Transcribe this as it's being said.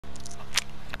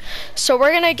So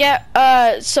we're gonna get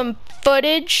some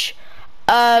footage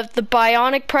of the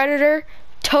bionic predator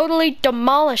totally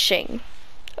demolishing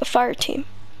a fire team.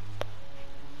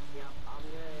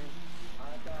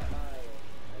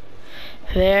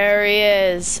 There he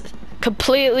is.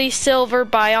 Completely silver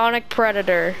bionic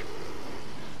predator.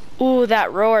 Ooh,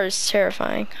 that roar is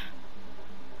terrifying.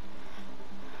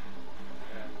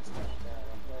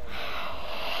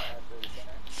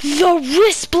 The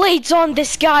wrist blades on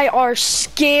this guy are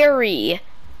scary.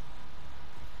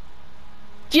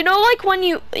 You know, like when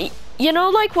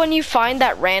you find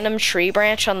that random tree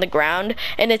branch on the ground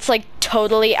and it's like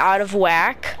totally out of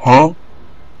whack? Huh?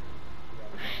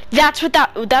 That's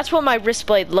what my wrist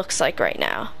blade looks like right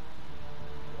now.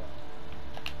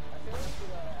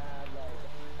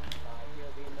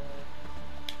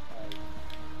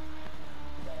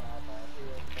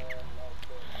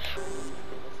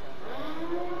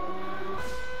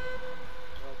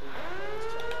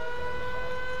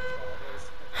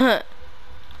 Huh.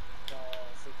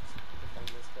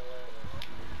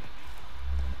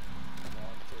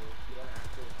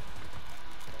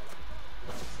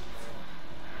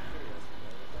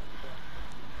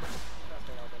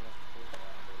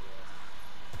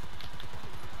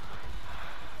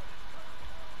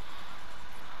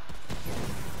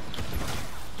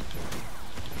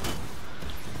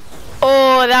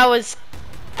 Oh,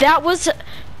 that was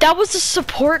a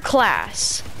support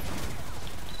class.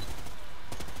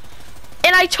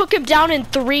 And I took him down in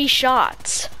 3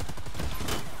 shots.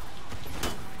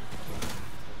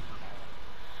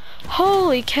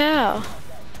 Holy cow.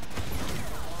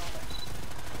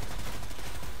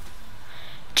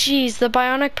 Jeez, the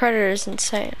bionic predator is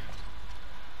insane.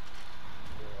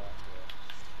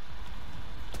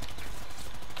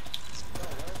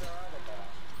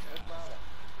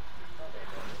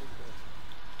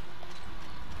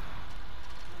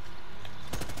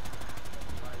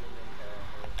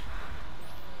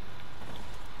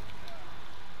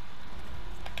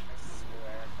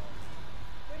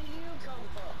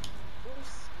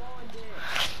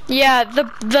 Yeah,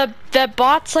 the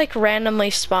bots like randomly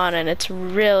spawn and it's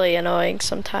really annoying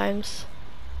sometimes.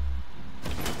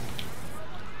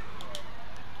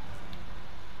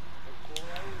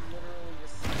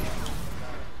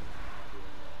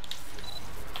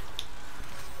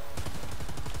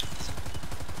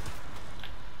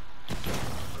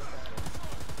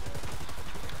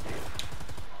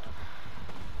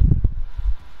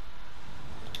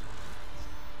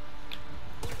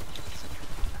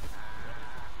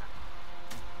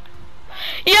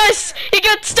 Yes! He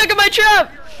got stuck in my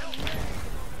trap!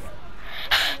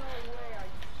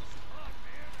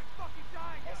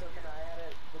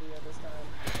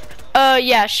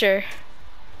 Yeah, sure.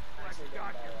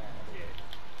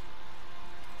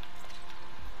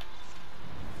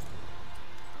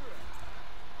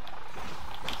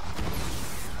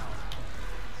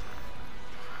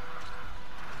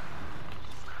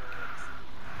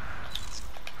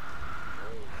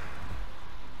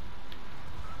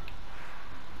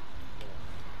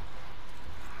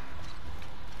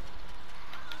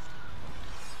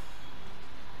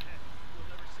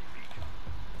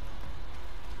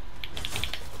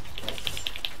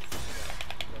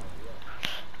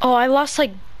 Oh, I lost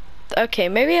like, okay,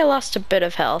 maybe I lost a bit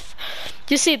of health.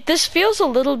 You see, this feels a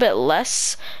little bit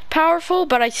less powerful,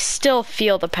 but I still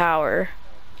feel the power.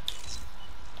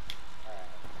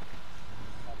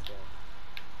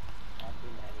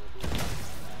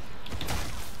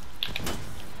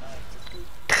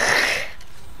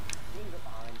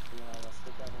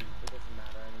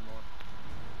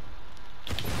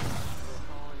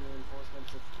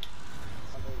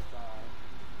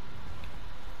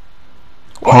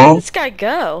 Where did this guy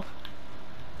go?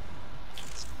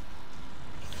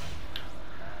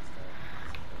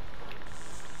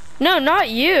 No, not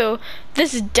you.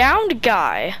 This downed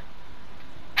guy.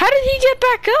 How did he get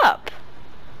back up?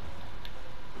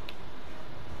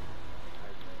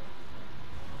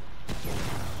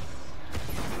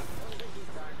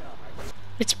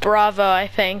 It's Bravo, I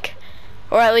think.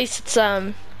 Or at least it's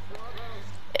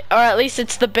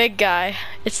the big guy.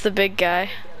 It's the big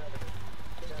guy.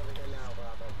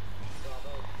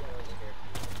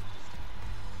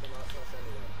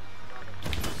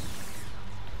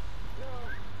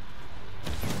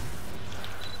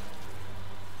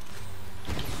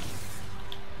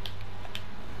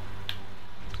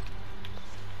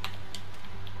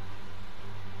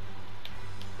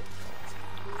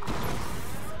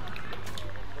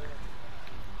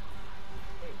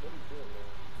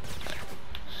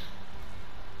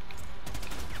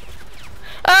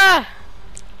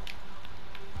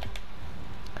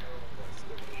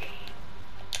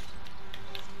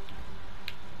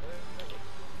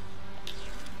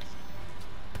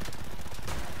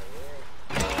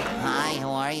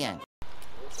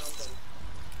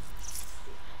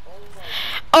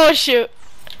 Oh shoot.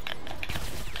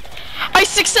 I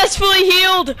successfully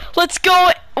healed. Let's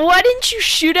go. Why didn't you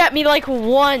shoot at me like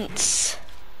once?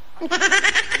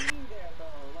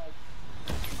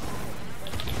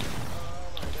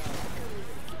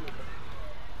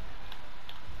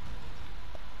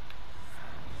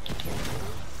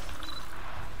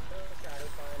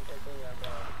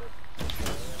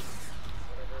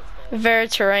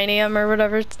 Veriteranium or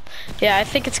whatever. Yeah, I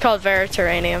think it's called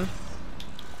Veriteranium.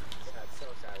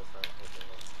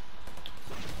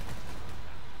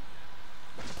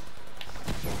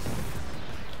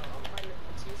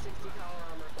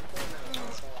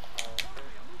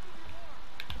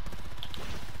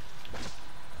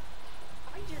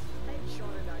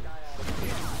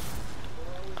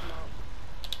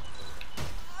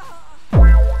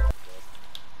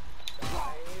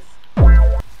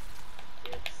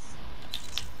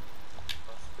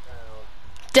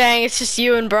 Dang, it's just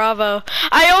you and Bravo.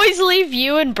 I always leave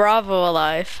you and Bravo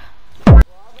alive.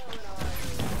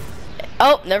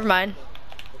 Oh, never mind.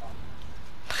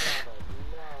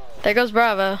 There goes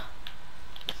Bravo.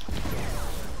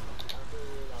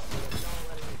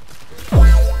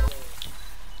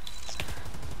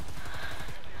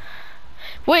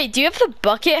 Wait, do you have the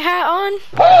bucket hat on?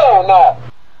 Hell no!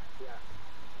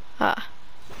 Ah.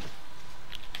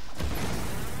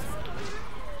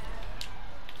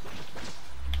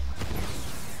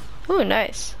 Ooh,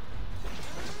 nice.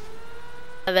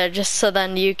 There, just so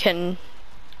then you can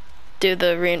do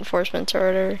the reinforcements or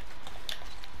whatever.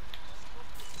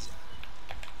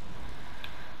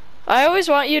 I always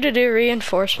want you to do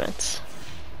reinforcements.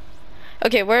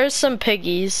 Okay, where's some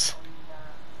piggies?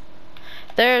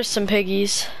 There's some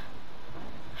piggies.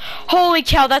 Holy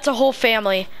cow, that's a whole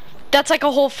family. That's like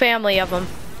a whole family of them.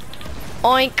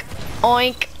 Oink,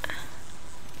 oink.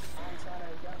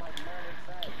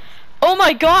 Oh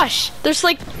my gosh, there's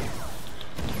like...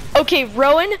 Okay,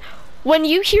 Rowan, when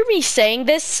you hear me saying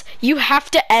this, you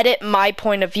have to edit my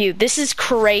point of view. This is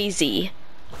crazy.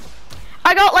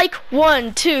 I got like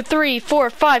 1, 2, 3, 4,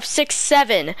 5, 6,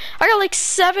 7. I got like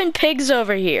 7 pigs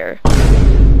over here. I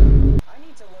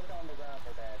need to look on the ground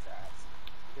for bear traps,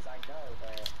 because I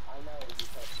know you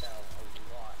touched down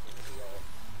a lot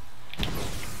in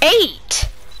the 8!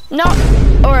 No,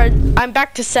 or I'm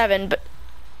back to 7, but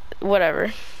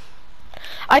whatever.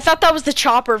 I thought that was the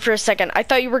chopper for a second. I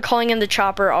thought you were calling in the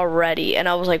chopper already, and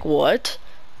I was like, what?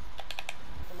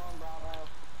 Come on, Bravo.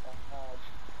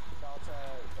 Delta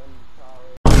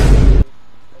and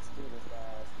let's do this,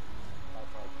 guys.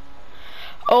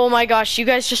 Oh my gosh, you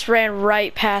guys just ran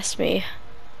right past me.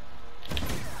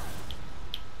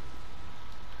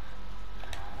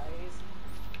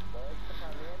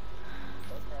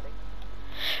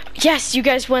 Yes, you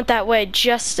guys went that way,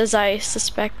 just as I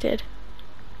suspected.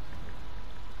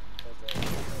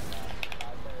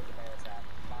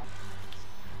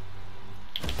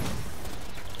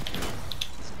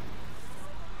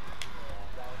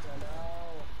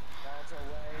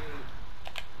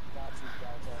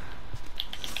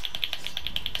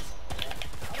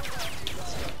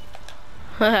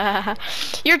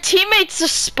 Your teammates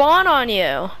just spawn on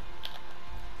you.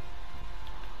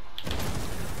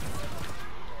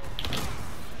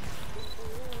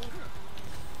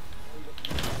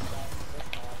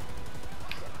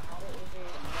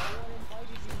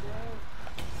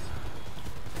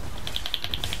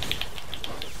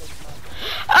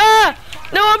 Ah!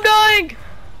 No, I'm dying!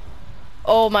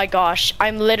 Oh my gosh,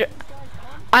 I'm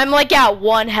like at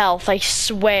 1 health, I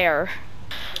swear.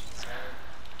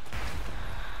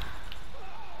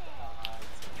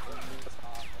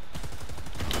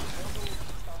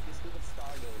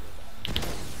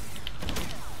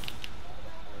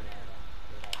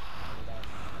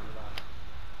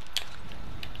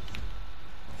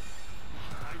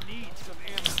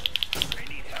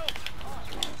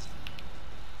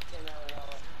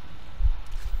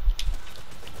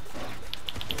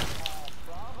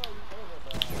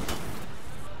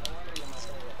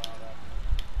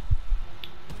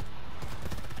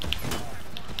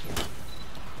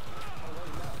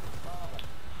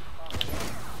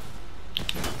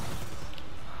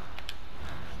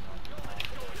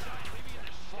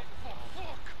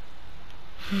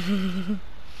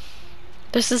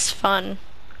 This is fun.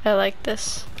 I like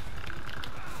this.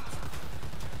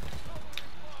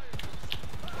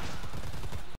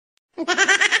 Did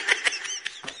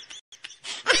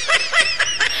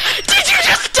you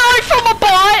just die from a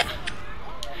bot?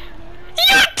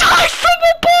 You died from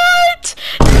a bot!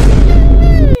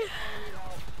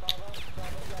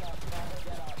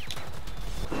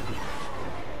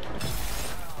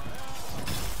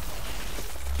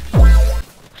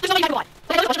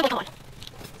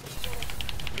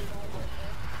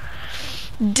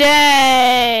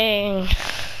 Dang.